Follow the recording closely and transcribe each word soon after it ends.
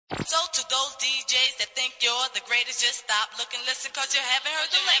So to those DJs that think you're the greatest, just stop, look and listen, cause you haven't heard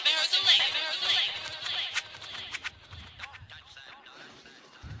the latest.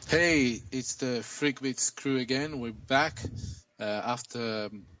 Hey, it's the Freakbeats crew again. We're back after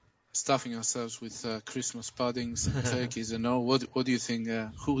stuffing ourselves with Christmas puddings and turkeys and all. What do you think?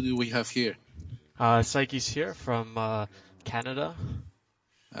 Who do we have here? Psyche's here from Canada.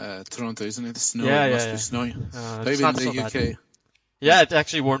 Toronto, isn't it? Snow. Yeah, it must yeah. be snowing. Maybe in the UK. Bad. Yeah, it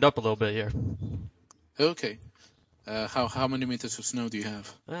actually warmed up a little bit here. Okay. How many meters of snow do you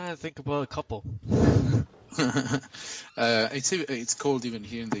have? I think about a couple. It's cold even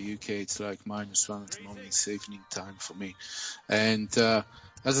here in the UK. It's like -1 at the moment. It's evening time for me. And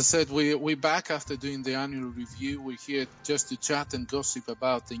as I said, we're back after doing the annual review. We're here just to chat and gossip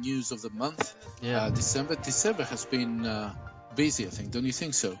about the news of the month. Yeah. December has been busy, I think. Don't you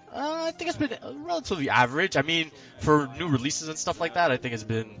think so? I think it's been relatively average. I mean, for new releases and stuff like that, I think it's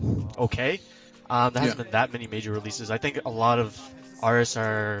been okay. There hasn't been that many major releases. I think a lot of artists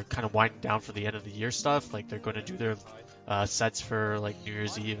are kind of winding down for the end of the year stuff. Like, they're going to do their sets for like New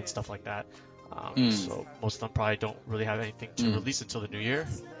Year's Eve and stuff like that. So most of them probably don't really have anything to release until the new year.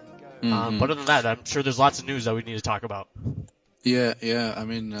 But other than that, I'm sure there's lots of news that we need to talk about. Yeah. I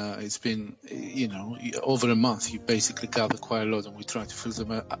mean, it's been, over a month. You basically gather quite a lot, and we try to filter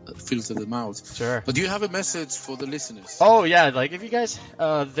them out. Sure. But do you have a message for the listeners? Oh yeah, like if you guys,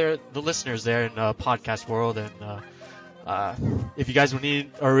 they're the listeners there in podcast world, and if you guys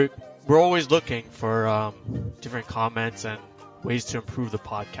we're always looking for different comments and ways to improve the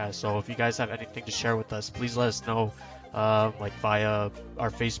podcast. So if you guys have anything to share with us, please let us know, like via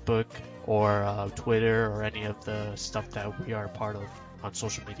our Facebook or Twitter or any of the stuff that we are a part of on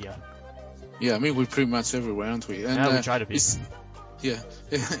social media. Yeah, I mean, we're pretty much everywhere, aren't we? And, we try to be.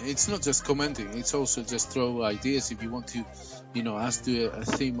 It's not just commenting, it's also just throw ideas. If you want to, ask to a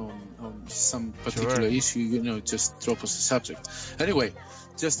theme on some particular issue, just drop us a subject. Anyway,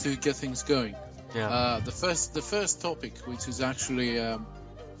 just to get things going. Yeah. The first topic, which is actually,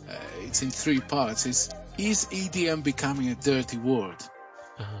 it's in 3 parts, is EDM becoming a dirty word?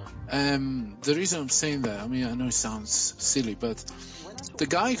 The reason I'm saying that, I mean, I know it sounds silly, but the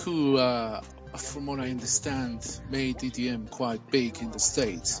guy who, from what I understand, made EDM quite big in the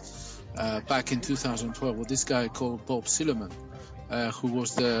States back in 2012, was this guy called Bob Sillerman, who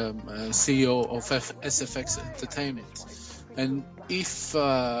was the CEO of SFX Entertainment. And if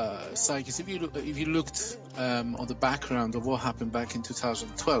Psychis, if you looked on the background of what happened back in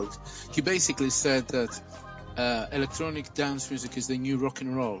 2012, he basically said that electronic dance music is the new rock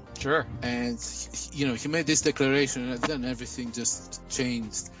and roll. Sure. And he made this declaration, and then everything just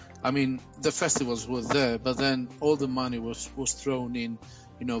changed. I mean, the festivals were there, but then all the money was thrown in.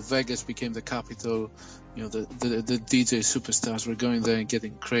 Vegas became the capital. The DJ superstars were going there and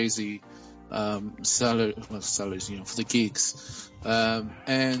getting crazy salaries, for the gigs.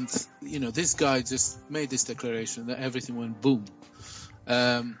 And this guy just made this declaration that everything went boom.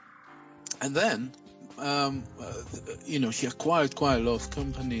 And then he acquired quite a lot of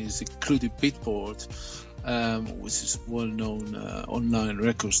companies, including Beatport, which is a well-known online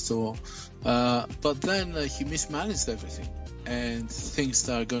record store. But then he mismanaged everything, and things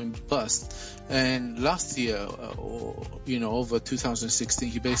started going bust. And last year, over 2016,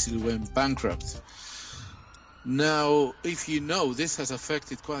 he basically went bankrupt. Now, if this has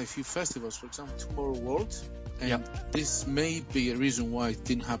affected quite a few festivals, for example, Tomorrow World. And this may be a reason why it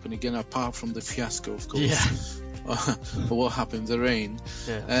didn't happen again, apart from the fiasco, of course. Yeah. What happened, the rain.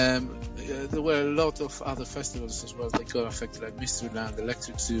 Yeah. There were a lot of other festivals as well that got affected, like Mysteryland,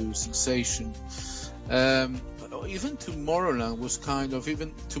 Electric Zoo, Sensation. Even Tomorrowland was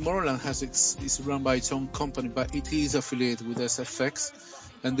Tomorrowland is run by its own company, but it is affiliated with SFX.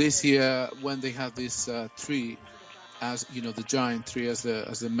 And this year, when they had this tree, as the giant tree as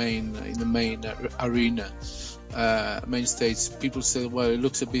the main in the main arena, main stage, people said, well, it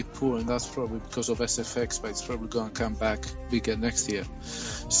looks a bit poor, and that's probably because of SFX, but it's probably going to come back bigger next year.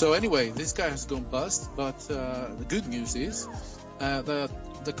 So anyway, this guy has gone bust, but the good news is that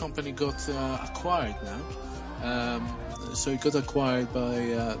the company got acquired now. So it got acquired by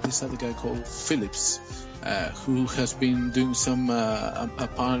this other guy called Philips, who has been doing some,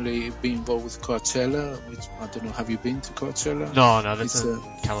 apparently being involved with Coachella, which, I don't know, have you been to Coachella? No, that's in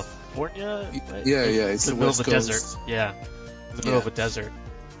California? Yeah, it's in the middle of a desert. Yeah, in the middle of a desert.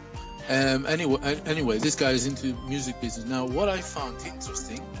 Anyway, this guy is into music business. Now, what I found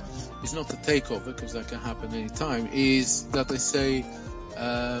interesting is not the takeover, because that can happen anytime, is that they say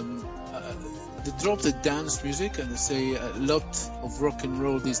they drop the dance music, and they say a lot of rock and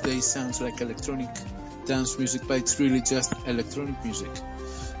roll these days sounds like electronic dance music, but it's really just electronic music.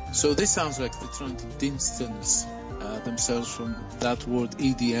 So this sounds like they're trying to distance themselves from that word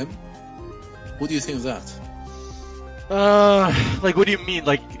EDM. What do you think of that? Like, what do you mean?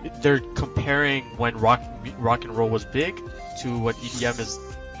 Like, they're comparing when rock and roll was big to what EDM is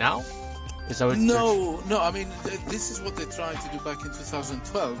now? Is that what? No. I mean, this is what they tried to do back in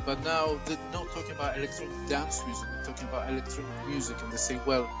 2012, but now they're not talking about electronic dance music. They're talking about electronic music, and they say,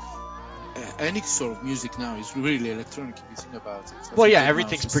 well, any sort of music now is really electronic if you think about it. Well, yeah,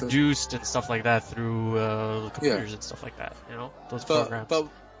 everything's produced and stuff like that through computers and stuff like that. You know, those programs. But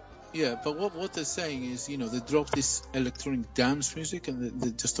what they're saying is, they dropped this electronic dance music and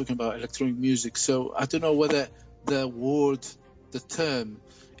they're just talking about electronic music. So I don't know whether the term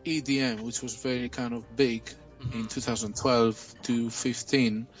EDM, which was very kind of big in 2012 to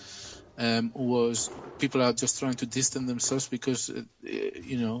 15, was people are just trying to distance themselves because,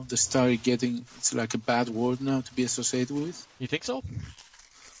 they started getting, it's like a bad word now to be associated with. You think so?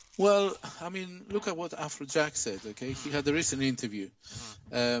 Well, I mean, look at what Afrojack said, okay? He had a recent interview.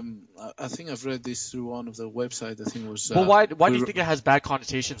 I think I've read this through one of the websites. I think it was... Well, why do you think it has bad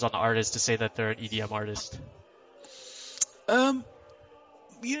connotations on the artist to say that they're an EDM artist?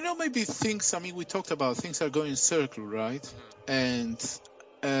 Maybe things, I mean, we talked about things are going in circle, right? And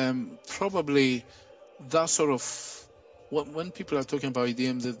probably that sort of... When people are talking about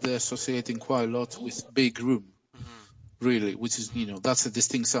EDM, they're associating quite a lot with big room. Really, which is, that's a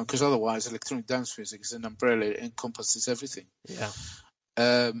distinct sound, because otherwise electronic dance music is an umbrella, it encompasses everything.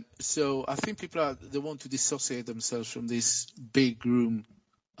 Yeah. So I think they want to dissociate themselves from this big room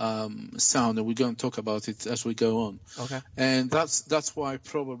sound, and we're going to talk about it as we go on. Okay. And that's why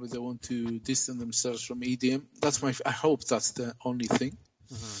probably they want to distance themselves from EDM. I hope that's the only thing.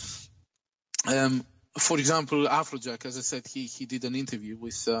 For example, Afrojack, as I said, he did an interview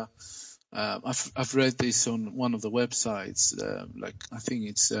with... I've read this on one of the websites, I think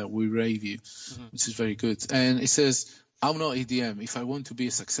it's We Review, which is very good. And it says, I'm not EDM. If I want to be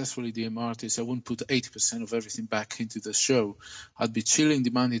a successful EDM artist, I wouldn't put 80% of everything back into the show. I'd be chilling,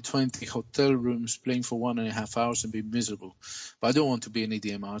 demanding 20 hotel rooms, playing for 1.5 hours and be miserable. But I don't want to be an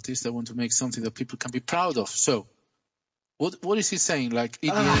EDM artist. I want to make something that people can be proud of. So, what is he saying? Like,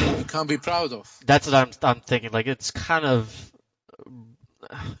 EDM you can't be proud of? That's what I'm thinking. Like, it's kind of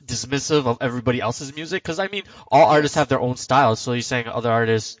dismissive of everybody else's music, because I mean, all artists have their own styles. So you're saying other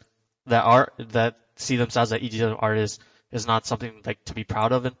artists that see themselves as EDM artists is not something like to be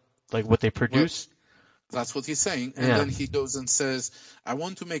proud of, and like what they produce. Well, that's what he's saying, and then he goes and says, "I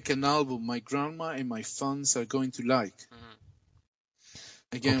want to make an album my grandma and my fans are going to like."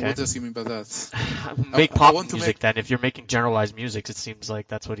 Again, what does he mean by that? Make pop music then. If you're making generalized music, it seems like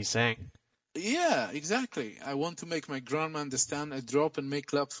that's what he's saying. Yeah, exactly. I want to make my grandma understand a drop and make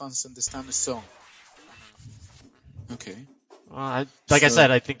club fans understand a song. Okay. I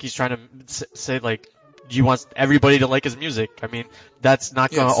said, I think he's trying to say, like, you want everybody to like his music. I mean, that's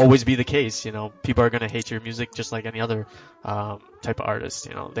not going to always be the case. People are going to hate your music just like any other type of artist.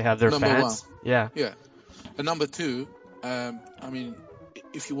 They have their fans. One. Yeah. Yeah. And number two, I mean,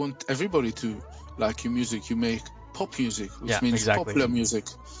 if you want everybody to like your music, you make pop music, which means popular music.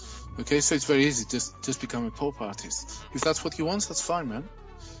 Okay, so it's very easy. Just become a pop artist. If that's what you want, that's fine, man.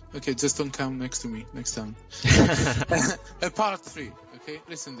 Okay, just don't come next to me next time. Part 3. Okay,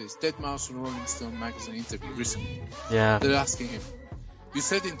 listen to this. Deadmau5 Rolling Stone magazine interview recently. Yeah. They're asking him. You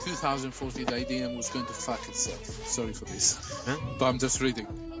said in 2014 that IDM was going to fuck itself. Sorry for this, but I'm just reading.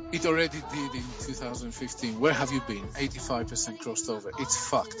 It already did in 2015. Where have you been? 85% crossed over. It's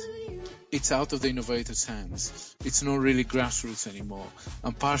fucked. It's out of the innovators' hands. It's not really grassroots anymore.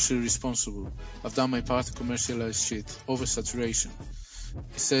 I'm partially responsible. I've done my part to commercialize shit. Oversaturation.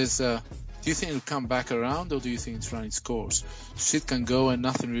 He says, do you think it'll come back around, or do you think it's run its course? Shit can go and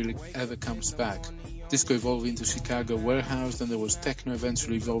nothing really ever comes back. Disco evolved into Chicago warehouse, then there was techno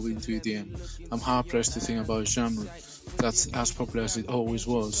eventually evolving into EDM. I'm hard-pressed to think about a genre that's as popular as it always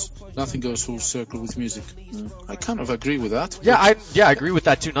was. Nothing goes full circle with music. I kind of agree with that. Yeah, I agree with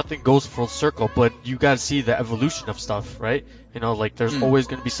that too. Nothing goes full circle, but you gotta see the evolution of stuff, right? Like there's always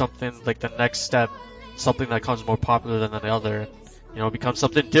gonna be something, like the next step, something that comes more popular than the other. Becomes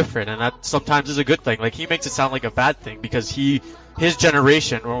something different, and that sometimes is a good thing. Like, he makes it sound like a bad thing because his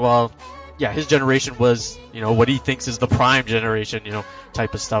generation was, what he thinks is the prime generation,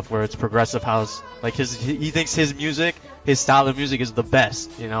 type of stuff where it's progressive house. Like, he thinks his music, his style of music is the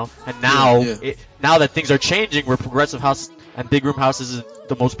best, and now, now that things are changing where progressive house and big room house is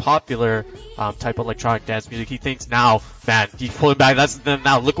the most popular, type of electronic dance music, he thinks now, man, he's pulling back,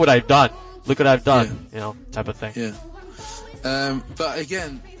 now look what I've done, type of thing. Yeah. But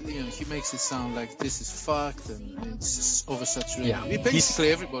again, he makes it sound like this is fucked and it's just oversaturated. Yeah.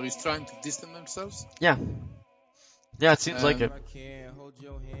 Basically, everybody's trying to distance themselves. Yeah. Yeah, it seems like it.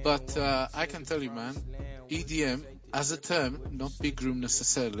 But I can tell you, man, EDM as a term, not big room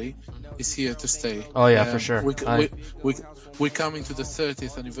necessarily, is here to stay. Oh yeah, for sure. We're coming to the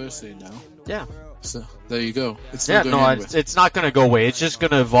 30th anniversary now. Yeah. So there you go. It's Yeah, not going anywhere. it's not gonna go away. It's just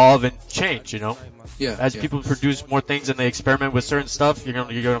gonna evolve and change, Yeah. As people produce more things and they experiment with certain stuff, you're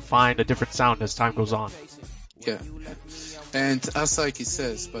gonna find a different sound as time goes on. Yeah. And as Saiki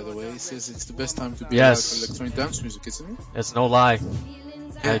says, by the way, he says it's the best time to be Yes. alive for electronic dance music, isn't it? It's no lie.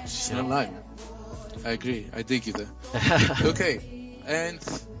 Yeah, it's no lie. I agree. I dig you there. Okay. And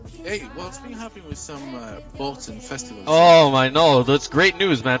hey, what's been happening with some bots and festivals? Oh, I know. That's great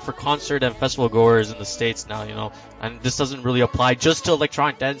news, man, for concert and festival goers in the States now, And this doesn't really apply just to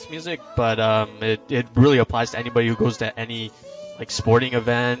electronic dance music, but it really applies to anybody who goes to any like sporting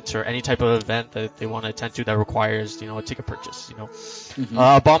event or any type of event that they want to attend to that requires, a ticket purchase, Mm-hmm.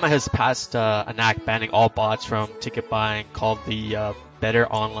 Obama has passed an act banning all bots from ticket buying called the Better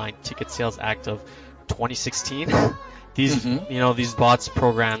Online Ticket Sales Act of 2016. These, these bots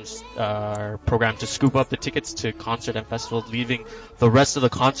programs are programmed to scoop up the tickets to concert and festivals, leaving the rest of the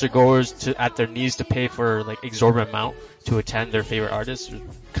concert goers at their knees to pay for like exorbitant amount to attend their favorite artists.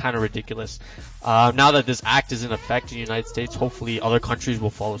 Kind of ridiculous. Now that this act is in effect in the United States, hopefully other countries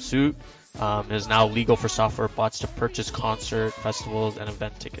will follow suit. It is now legal for software bots to purchase concert, festivals, and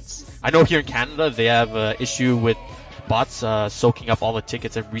event tickets. I know here in Canada they have an issue with bots soaking up all the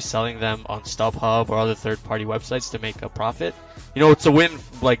tickets and reselling them on StubHub or other third-party websites to make a profit. It's a win.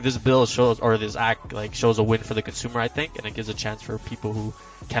 Like this bill shows, or this act shows a win for the consumer, I think, and it gives a chance for people who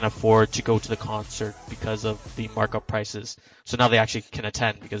can afford to go to the concert because of the markup prices. So now they actually can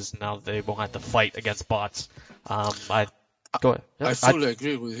attend because now they won't have to fight against bots. Go ahead. I fully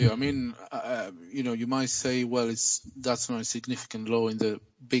agree with you. I mean, you might say, well, that's not a significant law in the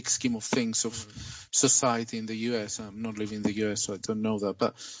big scheme of things of society in the US. I'm not living in the US, so I don't know that.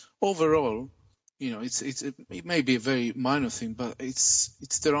 But overall, it may be a very minor thing, but it's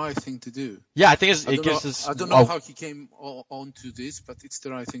the right thing to do. Yeah, I think I don't know how he came onto this, but it's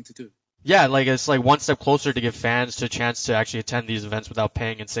the right thing to do. Yeah, it's one step closer to give fans a chance to actually attend these events without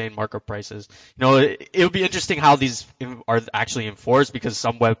paying insane markup prices. It would be interesting how these are actually enforced because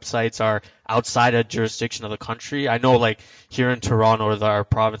some websites are outside a jurisdiction of the country. I know here in Toronto or our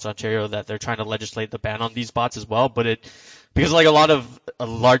province, Ontario, that they're trying to legislate the ban on these bots as well, but because a lot of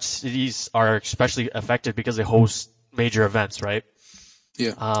large cities are especially affected because they host major events, right?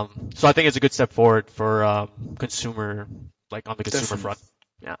 Yeah. So I think it's a good step forward for consumer, on the consumer front.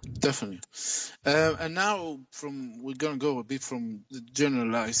 Yeah, definitely. And now we're going to go a bit from the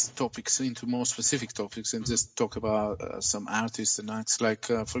generalized topics into more specific topics and just talk about some artists and acts. Like,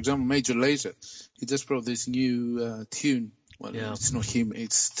 for example, Major Lazer. He just brought this new tune. Well, It's not him.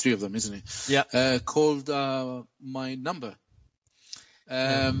 It's three of them, isn't it? Yeah. Called My Number.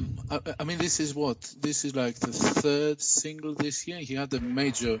 I mean, this is like the third single this year. He had a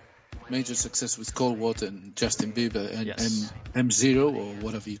major success with Cold Water and Justin Bieber and M0 or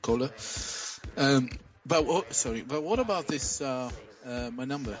whatever you call her. But what about this My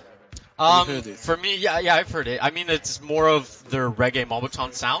Number? Have you heard it? For me, yeah, I've heard it. I mean, it's more of their reggae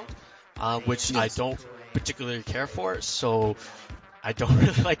Momotown sound, which I don't particularly care for, so I don't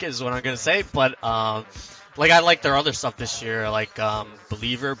really like it is what I'm gonna say. But I like their other stuff this year, like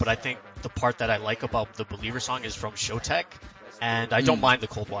Believer. But I think the part that I like about the Believer song is from Showtek. And I don't mind the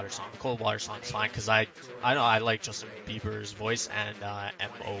Cold Water song. The Cold Water song is fine because I know I like Justin Bieber's voice and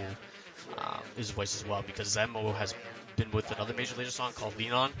M.O. His voice as well because M.O. has been with another Major Lazer song called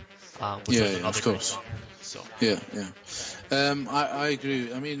Lean On, which was another great song. So. Yeah. I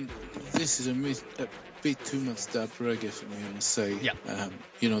agree. I mean, this is a bit too much dub reggae for me, I must say. Yeah.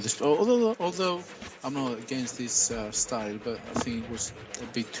 This although I'm not against this style, but I think it was a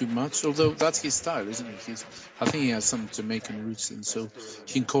bit too much. Although that's his style, isn't it? I think he has some Jamaican roots, and so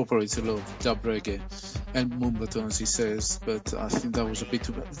he incorporates a lot of dub reggae and mumbaton, as he says. But I think that was a bit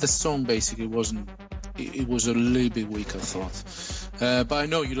too. The song basically wasn't. It was a little bit weak, I thought. But I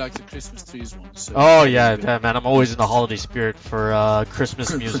know you like the Christmas trees one. So oh yeah, man! I'm always in the holiday spirit for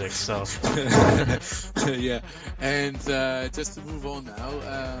Christmas music. So yeah, and just to move on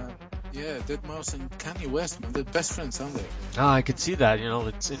now. Dead Mouse and Kanye West, man, they're best friends, aren't they? I can see that.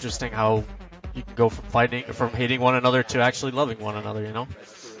 It's interesting how you can go from hating one another to actually loving one another.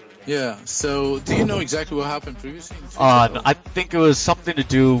 Yeah. So, do you know exactly what happened previously? I think it was something to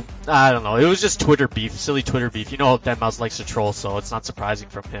do I don't know. It was just Twitter beef, silly Twitter beef. You know, deadmau5 likes to troll, so it's not surprising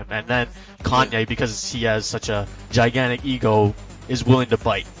from him. And then Kanye, because he has such a gigantic ego, is willing to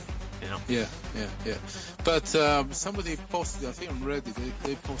bite. You know. Yeah. But somebody posted, I think on Reddit,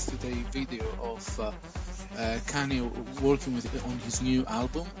 they posted a video of Kanye working on his new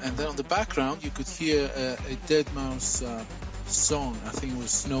album, and then on the background you could hear a deadmau5 song. I think it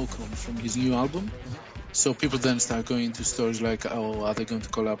was Snow Cone from his new album. So people then start going into stories like, oh, are they going to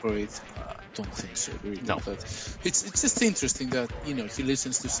collaborate? Don't think so, really. No. But it's just interesting that, he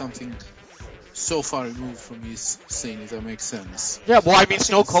listens to something so far removed from his scene, if that makes sense. Yeah, well, I mean,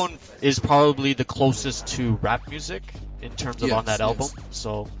 Snow Cone is probably the closest to rap music in terms of on that album.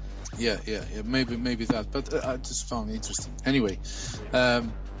 So Yeah, maybe that. But I just found it interesting. Anyway,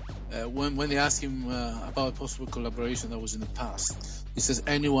 when they asked him about a possible collaboration that was in the past, he says,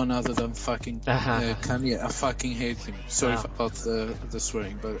 anyone other than fucking Kanye, I fucking hate him. Sorry about the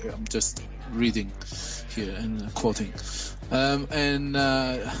swearing, but I'm just reading here and quoting. And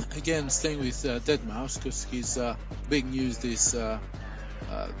again, staying with deadmau5, because he's big news this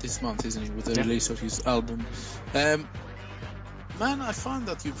month, isn't he, with the release of his album. Man, I found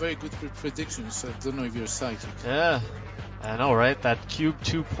that you're very good with predictions. I don't know if you're psychic. yeah, I know, right? That Cube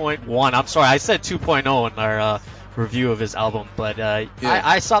 2.1. I'm sorry, I said 2.0 in our review of his album, but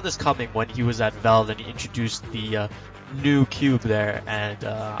I saw this coming when he was at Valve and he introduced the new Cube there, and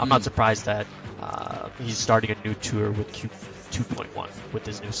I'm not surprised that he's starting a new tour with Cube 2.1 with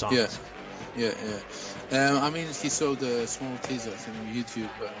his new songs. Yeah. I mean, he saw the small teaser on YouTube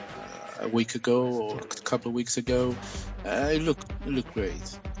a week ago or a couple of weeks ago. It looked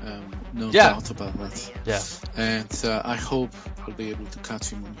great. No doubt about that. Yeah. And I hope I'll be able to catch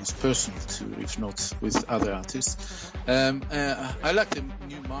him on his personal tour, if not with other artists. I like the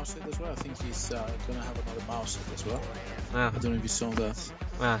new mouse set as well. I think he's gonna have another mouse set as well. I don't know if you saw that.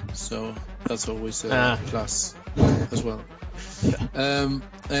 So that's always a plus as well.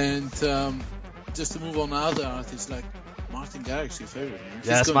 And just to move on to other artists like Martin Garrix, your favorite. Man.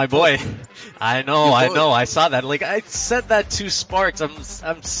 Yes, my boy. I know. I saw that. Like, I said that to Sparks. I'm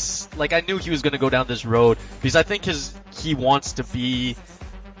like, I knew he was gonna go down this road because I think he wants to be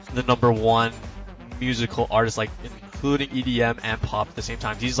the number one musical artist, like including EDM and pop at the same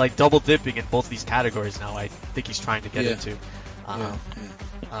time. He's like double dipping in both these categories now. I think he's trying to get into.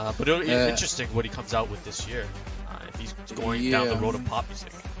 But it'll be interesting what he comes out with this year. If he's going down the road of pop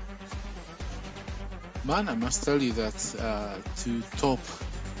music. Man, I must tell you that to top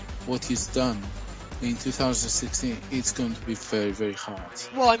what he's done in 2016, it's going to be very, very hard.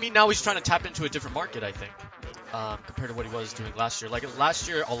 Well, I mean, now he's trying to tap into a different market, I think, compared to what he was doing last year. Like last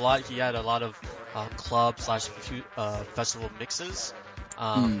year, he had a lot of club/festival mixes.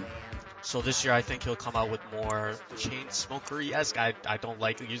 So this year, I think he'll come out with more chain smokery-esque. I don't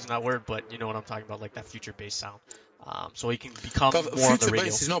like using that word, but you know what I'm talking about, like that future bass sound. So he can become more on the radio. Future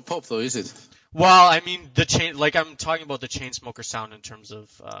bass is not pop, though, is it? Well, I mean, I'm talking about the Chainsmoker sound in terms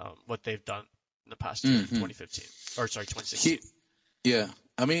of what they've done in the past year, 2016. Yeah,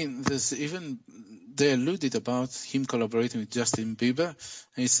 I mean, they alluded about him collaborating with Justin Bieber, and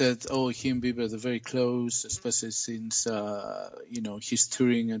he said, he and Bieber are very close, especially since he's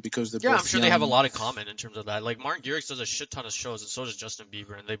touring and because they're both I'm sure young. they have a lot in common in terms of that. Like Martin Garrix does a shit ton of shows, and so does Justin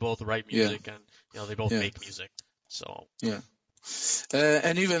Bieber, and they both write music and they both make music. So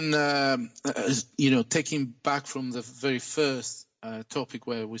and even taking back from the very first topic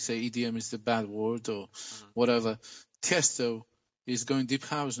where we say EDM is the bad word or whatever, Tiesto is going deep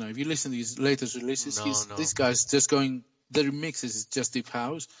house now. If you listen to his latest releases, this guy's just going. The remixes is just deep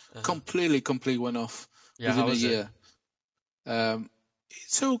house, completely went off within a year.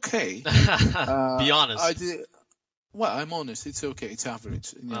 It's okay. Be honest. I'm honest. It's okay. It's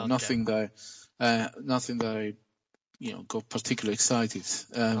average. Nothing that I got particularly excited.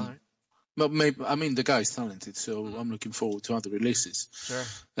 But maybe, I mean, the guy's talented, so I'm looking forward to other releases. Sure.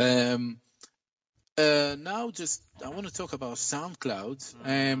 Now, I want to talk about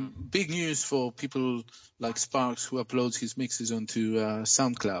SoundCloud. Big news for people like Sparks, who uploads his mixes onto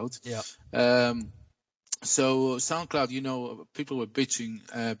SoundCloud. Yeah. So SoundCloud, people were bitching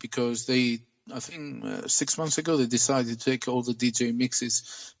because I think 6 months ago, they decided to take all the DJ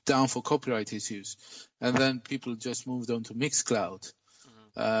mixes down for copyright issues. And then people just moved on to Mixcloud.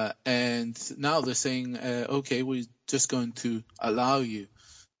 And now they're saying, okay, we're just going to allow you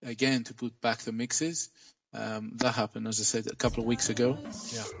again to put back the mixes. That happened, as I said, a couple of weeks ago.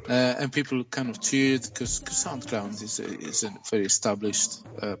 Yeah. And people kind of cheered because SoundCloud is a very established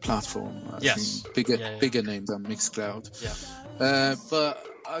platform. I think bigger name than Mixcloud. Yeah. But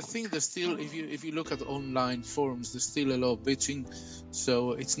I think there's still, if you look at online forums, there's still a lot of bitching.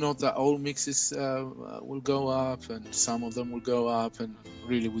 So it's not that all mixes will go up, and some of them will go up, and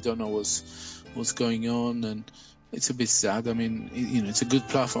really we don't know what's going on, and it's a bit sad. I mean, it's a good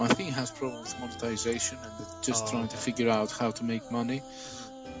platform. I think it has problems with monetization, and they're just trying to figure out how to make money.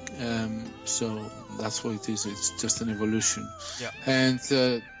 So that's what it is. It's just an evolution. Yeah. And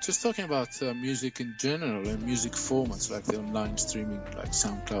just talking about music in general and music formats like the online streaming, like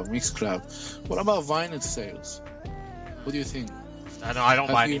SoundCloud, Mixcloud. What about vinyl sales? What do you think? I know I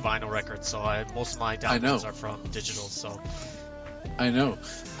don't buy any vinyl records, so most of my I know. downloads are from digital. So I know.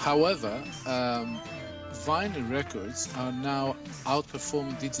 However, vinyl records are now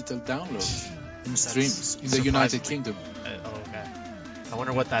outperforming digital downloads in streams in the United Kingdom. Okay. I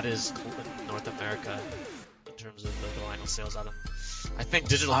wonder what that is in North America in terms of the vinyl sales. I think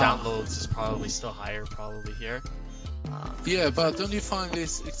digital downloads is probably still higher, probably here. Yeah, but don't you find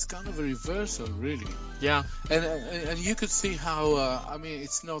it's kind of a reversal, really? Yeah. And you could see how I mean,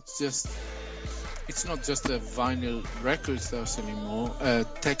 it's not just the vinyl records that are selling more.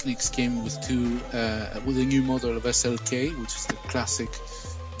 Technics came with with a new model of SLK, which is the classic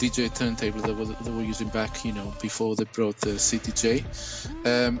DJ turntable that they were using back, before they brought the CTJ.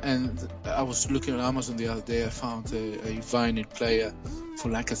 And I was looking at Amazon the other day. I found a vinyl player for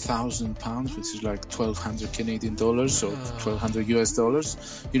like £1,000, which is like 1,200 Canadian dollars or 1,200 US dollars.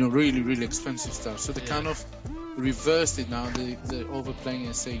 Really, really expensive stuff. So they kind of reversed it now. They're overplaying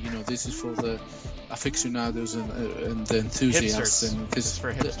and say, this is for the aficionados and the enthusiasts. Hipsters. And this is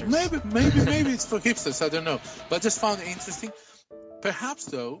for hipsters. Maybe it's for hipsters. I don't know. But I just found it interesting. Perhaps,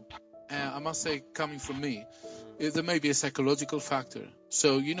 though, I must say, coming from me, there may be a psychological factor.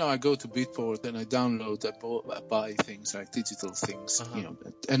 So, I go to Beatport and I download, I buy things like digital things,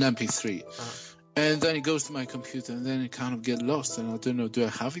 an MP3. And then it goes to my computer and then it kind of get lost. And I don't know, do I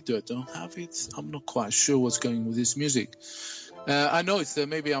have it? Do I don't have it? I'm not quite sure what's going with this music. I know it's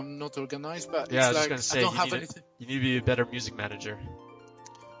maybe I'm not organized, but yeah, it's like say, I don't have anything. You need to be a better music manager.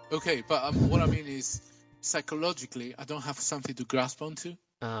 Okay, but what I mean is, psychologically, I don't have something to grasp onto.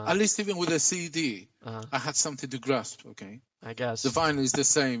 At least even with a CD, I had something to grasp. Okay, I guess the vinyl is the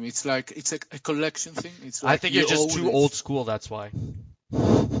same. It's like it's a collection thing. It's like I think you're just too old school. That's why.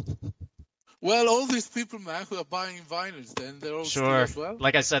 Well, all these people, man, who are buying vinyls, then they're all school as well.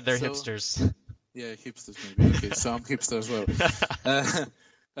 Like I said, they're hipsters. Yeah, hipsters maybe. Okay, so I'm hipster as well.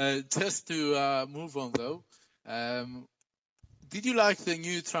 Just to move on though, did you like the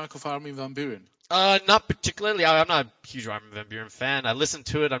new track of Armin van Buuren? Not particularly. I'm not a huge Armin van Buuren fan. I listened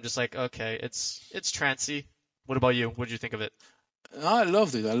to it. I'm just like, okay, it's trancey. What about you? What did you think of it? I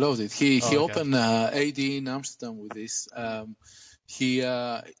loved it. He opened AD in Amsterdam with this.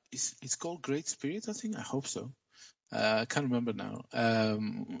 It's called Great Spirit, I think. I hope so. I can't remember now.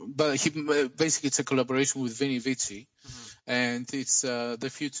 But basically it's a collaboration with Vinny Vici, and it's the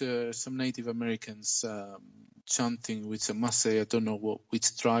future some Native Americans chanting, which I must say I don't know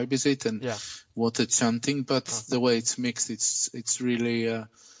which tribe is it and what they're chanting, but the way it's mixed, it's really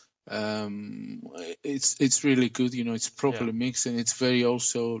it's really good. It's properly mixed, and it's very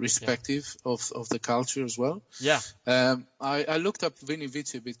also respective of the culture as well. I looked up Vinny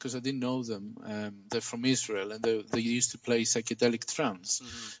Vici a bit because I didn't know them. They're from Israel, and they used to play psychedelic trance.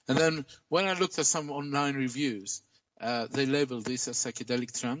 And then when I looked at some online reviews, they labeled this as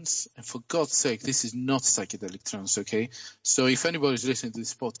psychedelic trance, and for God's sake, this is not psychedelic trance, okay? So if anybody's listening to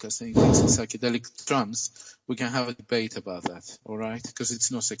this podcast and he thinks it's psychedelic trance, we can have a debate about that, all right? Because it's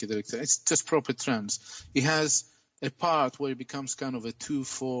not psychedelic trance, it's just proper trance. It has a part where it becomes kind of a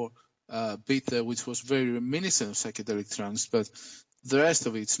 2/4 beat there, which was very reminiscent of psychedelic trance, but the rest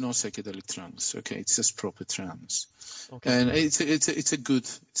of it's not psychedelic trance, okay? It's just proper trance, and it's a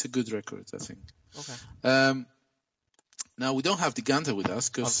good record, I think. Okay. Now we don't have the Ganta with us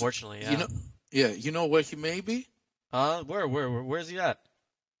because, unfortunately, you know where he may be. Where's he at?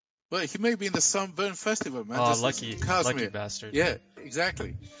 Well, he may be in the Sunburn Festival, man. Oh, lucky bastard. Yeah,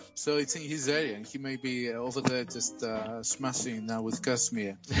 exactly. So it's in his area, and he may be over there just smashing now with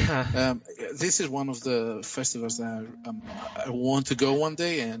Kashmir. This is one of the festivals that I want to go one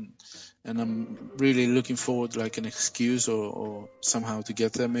day, and I'm really looking forward, like an excuse or somehow to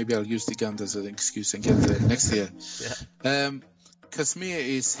get there. Maybe I'll use the Ganta as an excuse and get there next year. Kashmir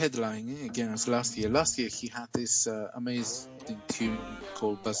is headlining again as last year. Last year he had this amazing tune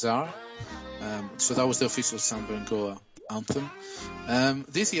called Bazaar. So that was the official Sunburn Goa anthem.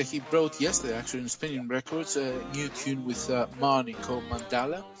 This year he brought yesterday, actually, in Spinning Records, a new tune with Marnie called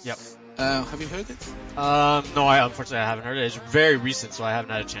Mandala. Yep. Have you heard it? No, unfortunately I haven't heard it. It's very recent, so I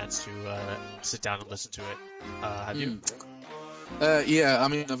haven't had a chance to sit down and listen to it. Have you? Yeah, I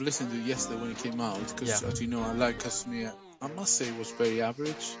mean, I've listened to it yesterday when it came out because, Yeah. as you know, I like Casimir. I must say it was very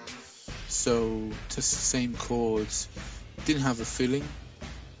average. So just the same chords. Didn't have a feeling.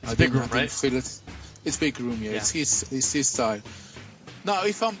 It's a big room, I didn't right? feel it. It's big room, yeah. Yeah. It's his style. Now,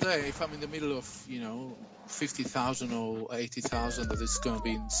 if I'm there, if I'm in the middle of 50,000 or 80,000 that it's going to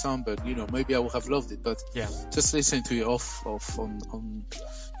be in Sunbird, maybe I would have loved it. But Yeah. just listening to it off on on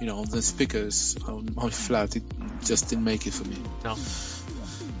the speakers on my flat, it just didn't make it for me. No.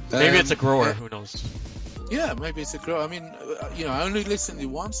 Maybe it's a grower. Yeah, Who knows? yeah, maybe it's a grow. I mean, I only listened to it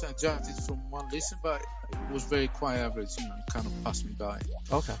once. I judged it from one listen, but it was very quite average. It kind of passed me by.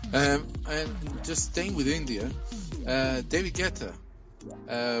 Okay. And just staying with India, David Guetta,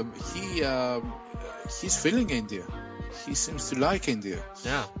 he's feeling India. He seems to like India.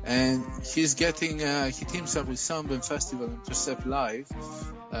 Yeah. And he's getting, he teams up with Sunburn Festival and Percept Live,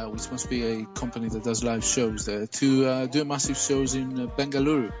 which must be a company that does live shows there, to do massive shows in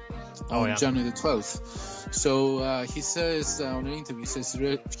Bengaluru on January the 12th. So he says on an interview, he says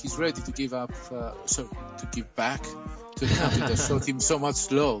he's ready to give up, to give back to a country that showed him so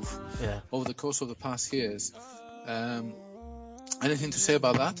much love over the course of the past years. Anything to say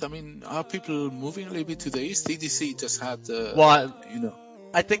about that? I mean, are people moving a little bit to the east? EDC just had,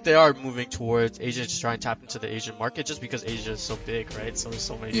 I think they are moving towards Asia to try and tap into the Asian market, just because Asia is so big, right? So there's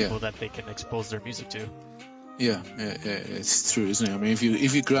so many people that they can expose their music to. Yeah, it's true, isn't it? I mean, if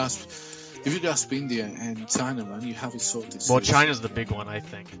you grasp India and China, man, you have it sorted. Well, China's the big one, I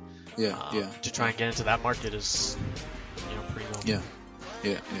think. Yeah. To try and get into that market is, pretty low.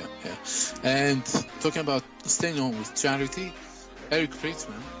 Yeah. And talking about staying on with charity, Eric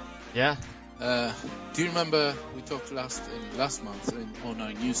Fritzman. Yeah. Do you remember we talked last month on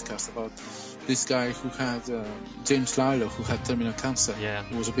our newscast about this guy who had James Lilo, who had terminal cancer? Yeah.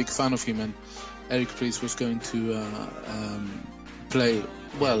 He was a big fan of him, and Eric Fritz was going to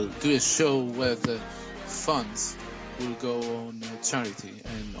do a show where the funds will go on charity,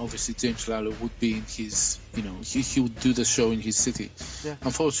 and obviously James Lalo would be in his, he would do the show in his city. Yeah.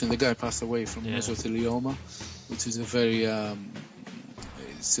 Unfortunately, the guy passed away from mesothelioma, which is it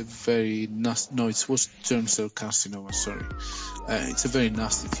was germ cell carcinoma, sorry. It's a very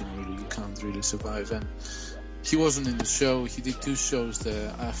nasty thing, really. You can't really survive. And he wasn't in the show. He did 2 shows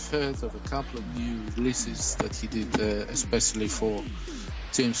there. I've heard of a couple of new releases that he did especially for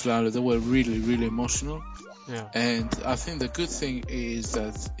James Lalo. They were really, really emotional. Yeah. And I think the good thing is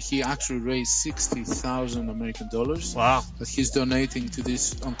that he actually raised $60,000 American dollars. Wow. That he's donating to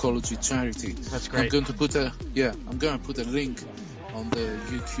this oncology charity. That's great. I'm going to put a link on the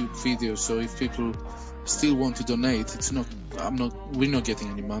YouTube video, so if people still want to donate, we're not getting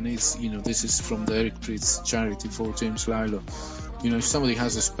any money. It's, this is from the Eric Pritz charity for James Lilo. If somebody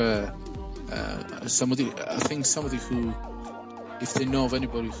has a spare, somebody who, if they know of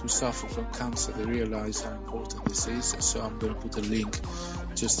anybody who suffers from cancer, they realize how important this is. So I'm going to put a link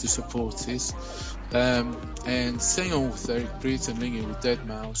just to support this. And staying on with Eric Pritz and linking with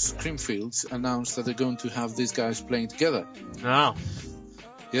Deadmau5, Creamfields announced that they're going to have these guys playing together. Oh.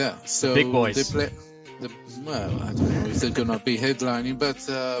 Yeah, so the big boys. They play. Well, I don't know if they're gonna be headlining, but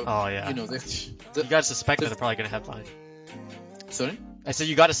you gotta suspect that they're probably gonna headline. Sorry? I said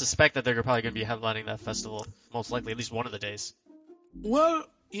you gotta suspect that they're probably gonna be headlining that festival, most likely, at least one of the days. Well,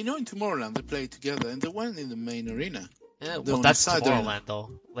 in Tomorrowland they played together, and they weren't in the main arena. Yeah, well, that's Tomorrowland,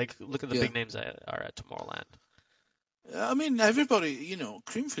 though. Like, look at the big names that are at Tomorrowland. I mean, everybody,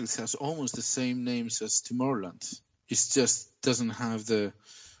 Creamfields has almost the same names as Tomorrowland. It just doesn't have the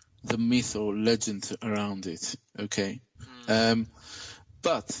myth or legend around it. Okay, so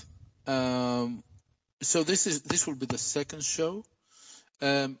this will be the second show.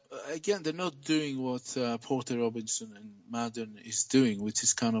 Again, they're not doing what Porter Robinson and Madden is doing, which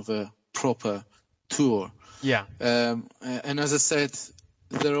is kind of a proper tour. Yeah. And as I said,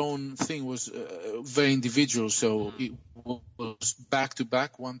 their own thing was very individual, so it was back to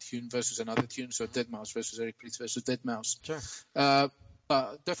back, one tune versus another tune. So Deadmau5 versus Eric Pritz versus Deadmau5. Sure.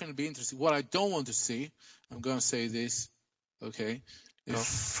 But definitely be interesting. What I don't want to see, I'm going to say this, okay, is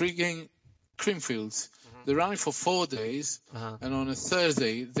freaking Creamfields. They're running for 4 days, and on a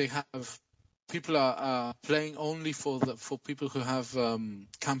Thursday they have people are playing only for people who have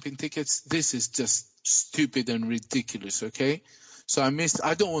camping tickets. This is just stupid and ridiculous. Okay, so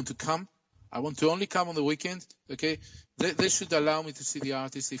I don't want to come. I want to only come on the weekend. Okay, they should allow me to see the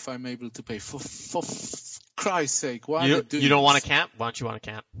artist if I'm able to pay. For Christ's sake, why are they doing you don't this? want to camp? Why don't you want to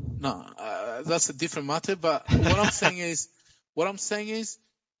camp? No, that's a different matter. But what I'm saying is,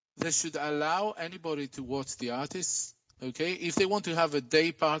 they should allow anybody to watch the artists. Okay, if they want to have a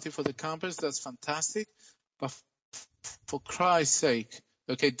day party for the campers, that's fantastic. But for Christ's sake,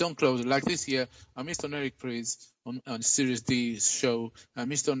 okay, don't close it. Like this year, I missed on Eric Prydz on Series D's show. I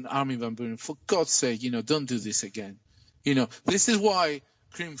missed on Armin van Buuren. For God's sake, don't do this again. This is why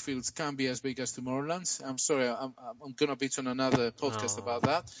Creamfields can't be as big as Tomorrowland's. I'm sorry, I'm gonna bitch on another podcast about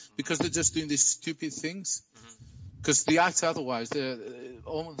that because they're just doing these stupid things. Because the acts otherwise, the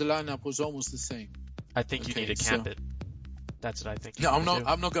lineup was almost the same. I think you need to camp it. That's what I think. No,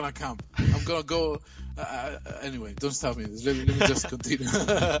 I'm not gonna camp. I'm gonna go. Anyway, don't stop me. Let me just continue.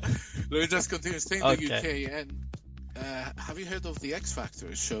 Stay in the UK. And have you heard of the X Factor?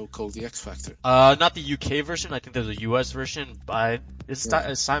 A show called the X Factor. Not the UK version. I think there's a US version. Is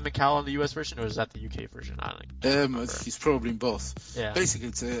Simon Cowell on the US version, or is that the UK version? I don't know. He's probably in both. Yeah. Basically,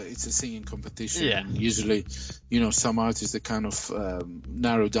 it's a singing competition. Yeah. And usually, some artists, they kind of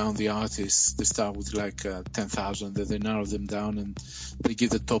narrow down the artists. They start with like 10,000, then they narrow them down, and they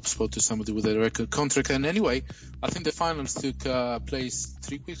give the top spot to somebody with a record contract. And anyway, I think the finals took place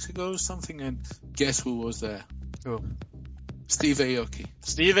 3 weeks ago or something. And guess who was there? Who? Steve Aoki.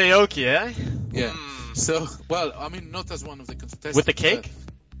 Steve Aoki, eh? Yeah. So, well, I mean, not as one of the contestants. With the cake?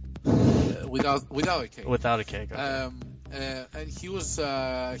 Without a cake. Without a cake. Okay. And he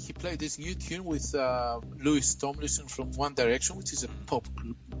played this new tune with Louis Tomlinson from One Direction, which is a pop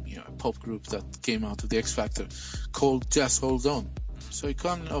group that came out of the X Factor, called Just Hold On. So he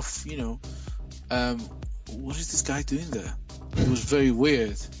kind of, what is this guy doing there? It was very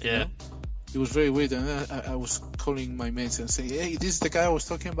weird. Yeah. It was very weird, and I was calling my mates and saying, "Hey, this is the guy I was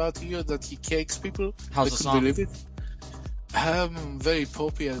talking about to you, that he cakes people." How's the song? Believe it. Very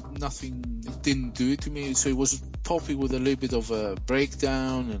poppy. It didn't do it to me. So it was poppy with a little bit of a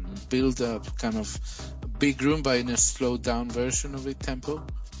breakdown and build up, kind of big room, but in a slowed down version of it, tempo.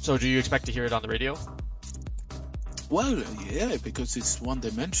 So do you expect to hear it on the radio? Well, yeah, because it's One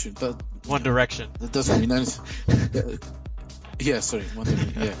Dimension, but One Direction. That doesn't mean anything. Yeah, sorry, One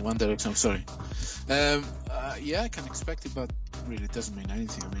Direction. I'm sorry. I can expect it, but really it doesn't mean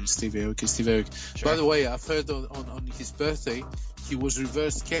anything. I mean, Steve Aoki. Sure. By the way, I've heard on his birthday he was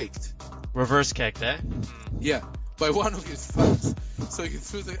reverse caked. Reverse caked, eh? Yeah, by one of his fans. So he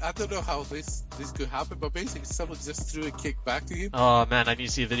threw I don't know how this could happen, but basically someone just threw a cake back to him. Oh man, I need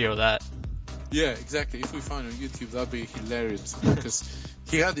to see a video of that. Yeah, exactly. If we find on YouTube, that'd be hilarious because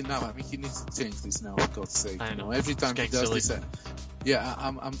he had enough. I mean, he needs to change this now, for God's sake. I know. Every time he does silly. this,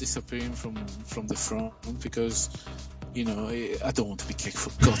 I'm disappearing from the front because, I don't want to be kicked,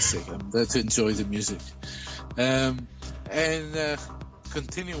 for God's sake. I'm there to enjoy the music. And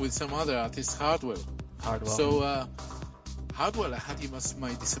continue with some other artists, Hardwell. So, Hardwell, I had him as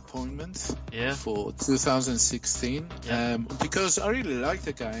my disappointment for 2016 because I really like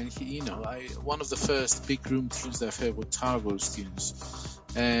the guy, and he, one of the first big room tunes that I've heard were Hardwell's tunes,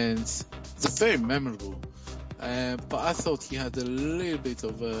 and they're very memorable. But I thought he had a little bit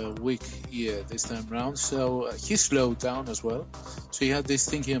of a weak year this time round, so he slowed down as well. So he had this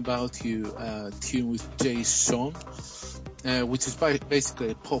Thinking About You tune with Jay Sean, which is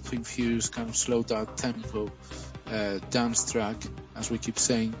basically a pop-infused kind of slowed down tempo dance track, as we keep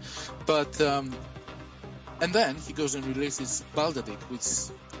saying. But and then he goes and releases Baldadik, which,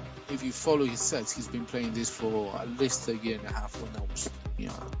 if you follow his sets, he's been playing this for at least a year and a half when I was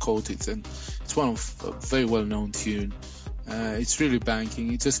quoted, and it's one of a very well-known tune. It's really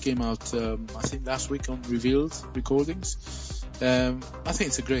banking. It just came out I think last week on Revealed Recordings. I think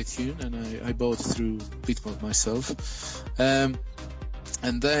it's a great tune, and I bought it through Beatmode myself.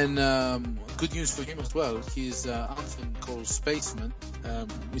 And then good news for him as well. His anthem called Spaceman,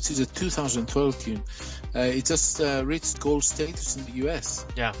 which is a 2012 tune. It just reached gold status in the US.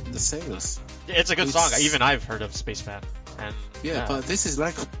 Yeah. In the sales. Yeah, it's a good song. Even I've heard of Spaceman. And but this is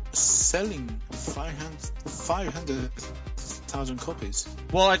like selling 500,000 copies.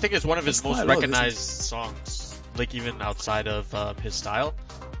 Well, I think it's one of his most recognized songs, like even outside of his style.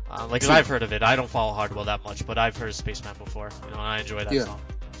 Cause I've heard of it. I don't follow Hardwell that much, but I've heard Spaceman before, and I enjoy that song.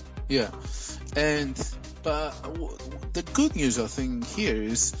 Yeah, but the good news I think here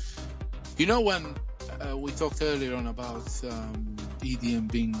is, when we talked earlier on about EDM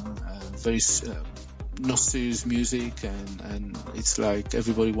being very not serious music, and it's like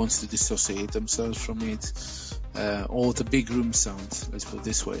everybody wants to dissociate themselves from it, or the big room sound, let's put it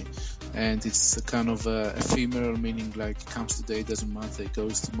this way, and it's a kind of ephemeral, meaning like it comes today, doesn't matter, it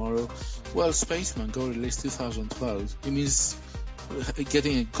goes tomorrow. Well, Spaceman got released 2012. It means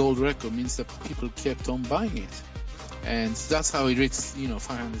getting a gold record means that people kept on buying it, and that's how it reached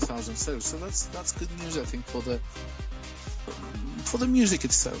 500,000 sales. So that's good news, I think, for the music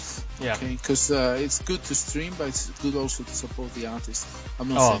itself. Yeah. Okay, because it's good to stream, but it's good also to support the artist. I'm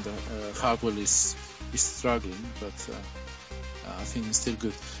not saying that Hardwell is is struggling, but I think it's still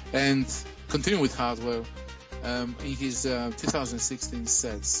good. And continuing with Hardwell, in his 2016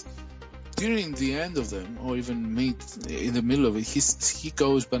 sets, during the end of them, or even in the middle of it, he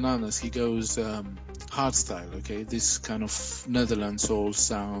goes bananas. He goes hardstyle, okay? This kind of Netherlands all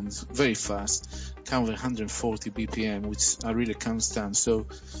sounds very fast, kind of 140 BPM, which I really can't stand. So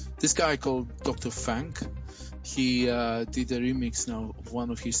this guy called Dr. Funk, he did a remix now of one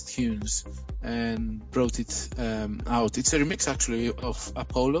of his tunes and brought it out. It's a remix actually of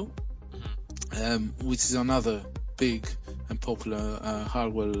Apollo, which is another big and popular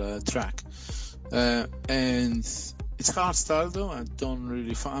Hardwell track. And it's hardstyle though. I don't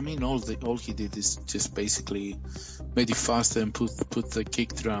really. I mean, all he did is just basically made it faster and put the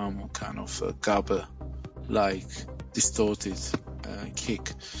kick drum kind of gabber like distorted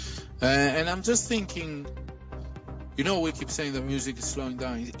kick. And I'm just thinking, we keep saying the music is slowing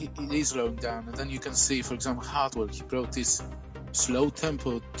down. It is slowing down, and then you can see, for example, Hardwell. He brought this slow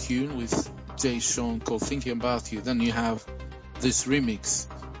tempo tune with Jay Sean called "Thinking About You." Then you have this remix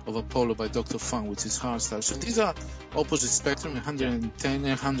of Apollo by Dr. Funk, which is hardstyle. So these are opposite spectrum, 110 and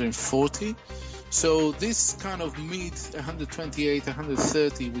 140. So this kind of mid 128,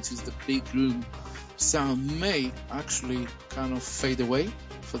 130, which is the big room sound, may actually kind of fade away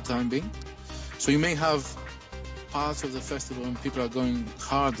for the time being. So you may have parts of the festival when people are going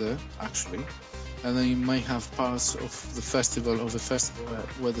harder, actually, and then you may have parts of the festival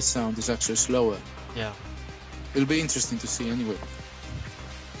where the sound is actually slower. Yeah. It'll be interesting to see anyway.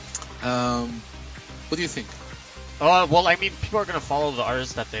 What do you think? Well, I mean, people are going to follow the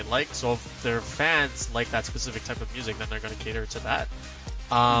artists that they like, so if their fans like that specific type of music, then they're going to cater to that.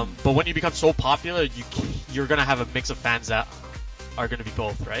 But when you become so popular, you're going to have a mix of fans that are going to be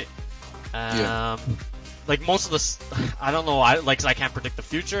both, right? Yeah. Like most of this, I don't know, I can't predict the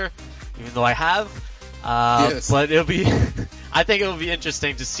future, even though I have. Yes. But I think it'll be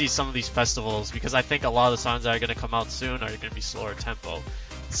interesting to see some of these festivals, because I think a lot of the songs that are going to come out soon are going to be slower tempo.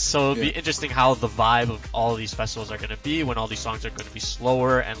 So it'll be interesting how the vibe of all of these festivals are going to be when all these songs are going to be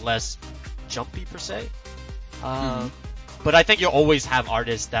slower and less jumpy per se. But I think you'll always have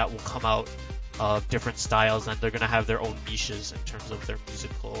artists that will come out of different styles, and they're going to have their own niches in terms of their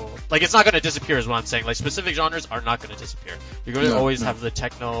musical. Like, it's not going to disappear is what I'm saying. Like, specific genres are not going to disappear. You're going to always have the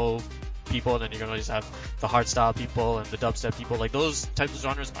techno people, and then you're going to always have the hardstyle people and the dubstep people. Like, those types of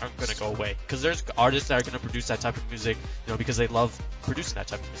genres aren't going to go away, because there's artists that are going to produce that type of music, because they love producing that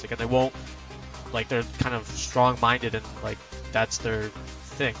type of music, and they won't, like, they're kind of strong-minded, and like that's their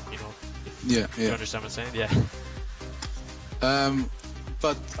thing, Yeah. You understand what I'm saying? Yeah.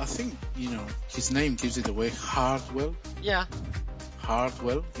 But I think, his name gives it away. Hardwell. Yeah.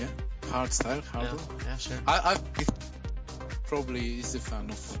 Hardwell, yeah. Hardstyle, Hardwell. Yeah, sure. I probably is a fan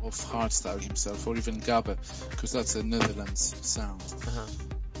of hardstyle himself, or even gabber, because that's a Netherlands sound.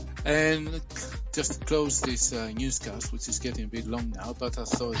 And just to close this newscast, which is getting a bit long now, but I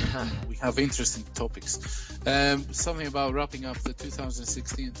thought we have interesting topics. Something about wrapping up the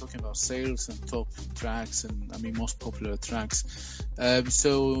 2016, talking about sales and top tracks, and most popular tracks.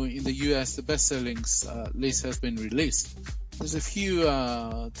 So in the US, the best-selling list has been released. There's a few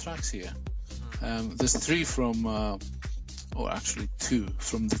tracks here. There's three from, or actually two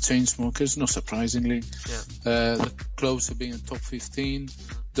from the Chainsmokers, not surprisingly. Yeah. The Closer being at top 15.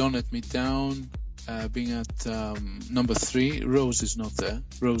 Don't Let Me Down being at number 3. Roses is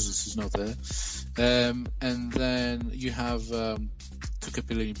not there. And then you have Took a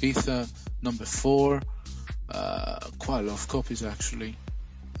Pill in Ibiza, number 4. Quite a lot of copies actually.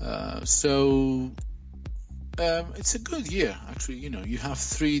 So it's a good year actually. You have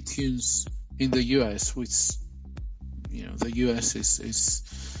 3 tunes in the US, which the US is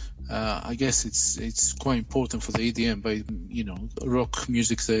I guess it's quite important for the EDM, but rock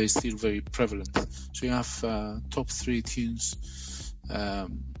music there is still very prevalent. So you have top 3 tunes. 3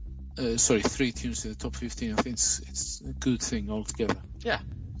 tunes in the top 15. I think it's a good thing altogether. Yeah.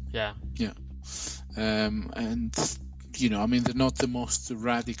 And they're not the most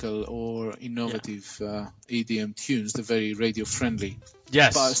radical or innovative EDM tunes. They're very radio friendly.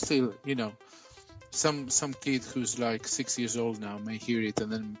 Yes. But still, some kid who's like 6 years old now may hear it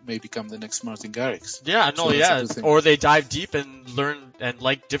and then may become the next Martin Garrix. Yeah, no, So yeah. Or they dive deep and learn and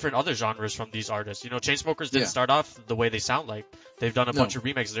like different other genres from these artists. Chainsmokers didn't start off the way they sound like. They've done a bunch of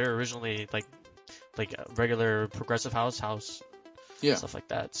remakes. They're originally like regular progressive house, stuff like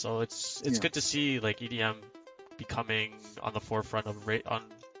that. So it's good to see like EDM becoming on the forefront of on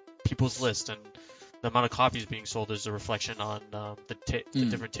people's list, and the amount of copies being sold is a reflection on the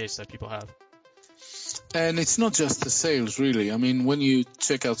different tastes that people have. And it's not just the sales, really. When you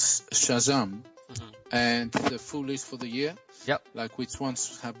check out Shazam, and the full list for the year. Yep. Like which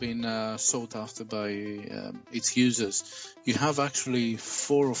ones have been sought after by its users. You have actually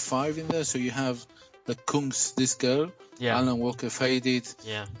 4 or 5 in there. So you have the Kungs, This Girl, Alan Walker, Faded,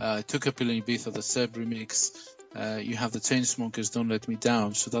 Took a Pill in Ibiza, the Seb remix. You have the Chainsmokers, Don't Let Me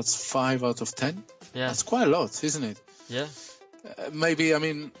Down. So that's 5 out of 10. Yeah. That's quite a lot, isn't it? Yeah. Maybe, I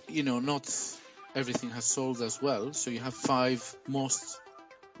mean, not everything has sold as well. So you have 5 most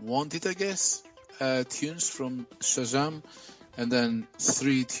wanted, I guess, tunes from Shazam, and then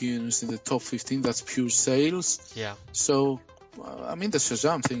 3 tunes in the top 15. That's pure sales. Yeah. So, I mean, the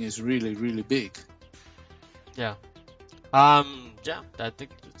Shazam thing is really, really big. Yeah. Yeah, I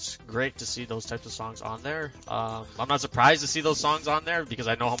think it's great to see those types of songs on there. I'm not surprised to see those songs on there because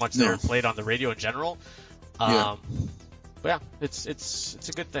I know how much they're played on the radio in general. But yeah, it's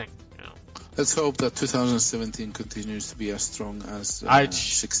a good thing. Let's hope that 2017 continues to be as strong as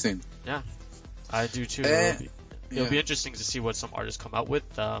 16. Yeah, I do too. It'll be interesting to see what some artists come out with.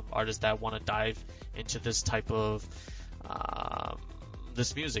 Artists that want to dive into this type of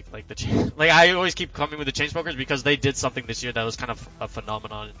this music, like I always keep coming with the Chainsmokers because they did something this year that was kind of a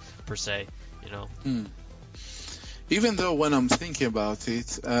phenomenon per se. Even though when I'm thinking about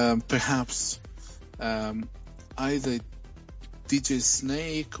it, perhaps either DJ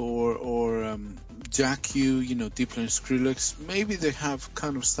Snake or Jack U, Diplo and Skrillex, maybe they have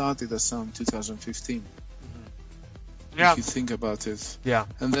kind of started as sound 2015. Yeah. If you think about it. Yeah.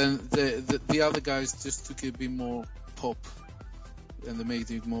 And then the other guys just took it a bit more pop, and they made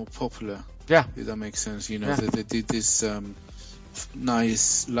it more popular. Yeah. If that makes sense. They did this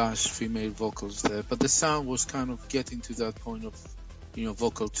nice, lush female vocals there, but the sound was kind of getting to that point of,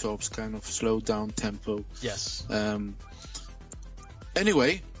 vocal chops, kind of slowed down tempo. Yes.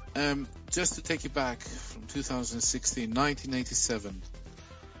 Anyway, just to take you back from 2016, 1987.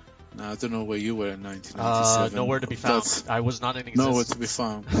 Now, I don't know where you were in 1997. Nowhere to be found. I was not in existence. Nowhere to be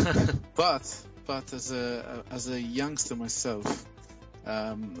found. But as a youngster myself,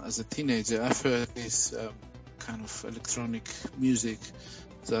 as a teenager, I've heard this kind of electronic music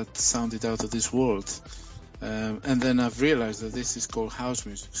that sounded out of this world. And then I've realized that this is called house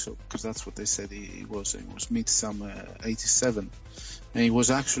music, so because that's what they said it was. It was Midsummer '87, and it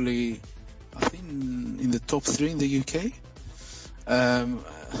was actually, I think, in the top 3 in the UK.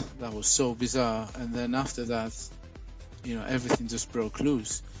 That was so bizarre. And then after that, everything just broke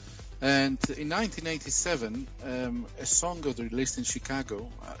loose. And in 1987, a song got released in Chicago.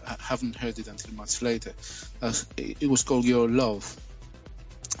 I haven't heard it until much later. It was called Your Love.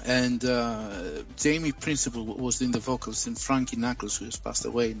 And Jamie Principle was in the vocals, and Frankie Knuckles, who has passed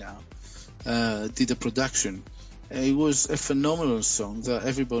away now, did the production. It was a phenomenal song that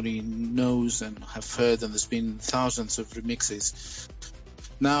everybody knows and have heard, and there's been thousands of remixes.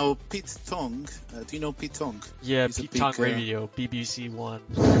 Now, Pete Tong, do you know Pete Tong? Yeah, Pete Tong Radio, BBC One.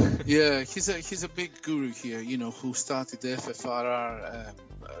 Yeah, he's a big guru here, who started the FFRR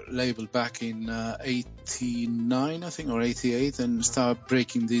label back in 89, I think, or 88, and started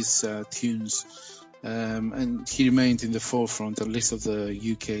breaking these tunes. And he remained in the forefront, at least of the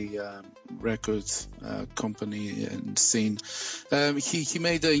UK record company and scene. He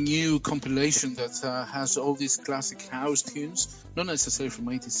made a new compilation that has all these classic house tunes, not necessarily from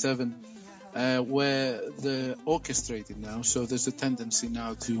 87, where they're orchestrated now. So there's a tendency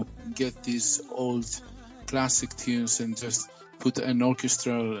now to get these old classic tunes and just put an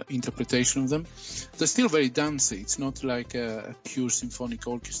orchestral interpretation of them. They're still very dancey. It's not like a pure symphonic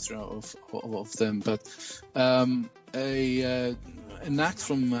orchestra of them, but an act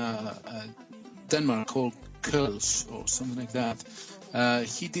from Denmark called Curls or something like that.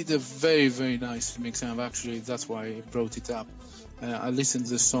 He did a very, very nice remix, and that's why I brought it up. I listened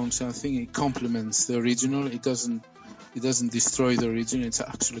to the songs, and I think it complements the original. It doesn't destroy the original. It's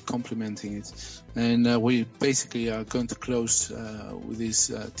actually complementing it. And we basically are going to close with this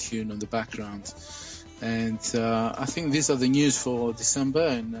tune on the background. And I think these are the news for December,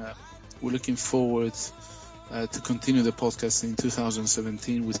 and we're looking forward to continue the podcast in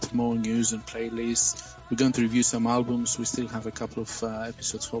 2017 with more news and playlists. We're going to review some albums. We still have a couple of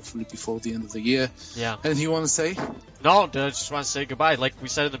episodes, hopefully, before the end of the year. Yeah. Anything you want to say? No, I just want to say goodbye. Like we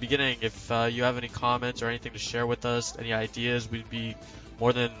said in the beginning, if you have any comments or anything to share with us, any ideas, we'd be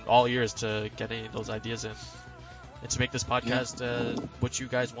more than all ears to get any of those ideas in and to make this podcast what you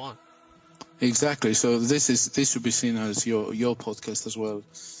guys want. Exactly. So this should be seen as your podcast as well.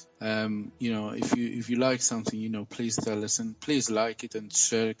 If you like something, please tell us, and please like it and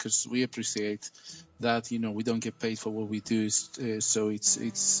share, because we appreciate that. We don't get paid for what we do, so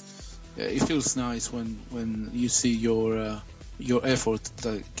it feels nice when you see your your effort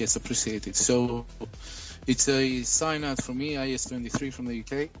that gets appreciated. So it's a sign out from me, IS23 from the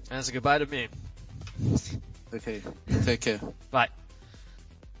UK. And it's a goodbye to me. Okay, take care. Bye.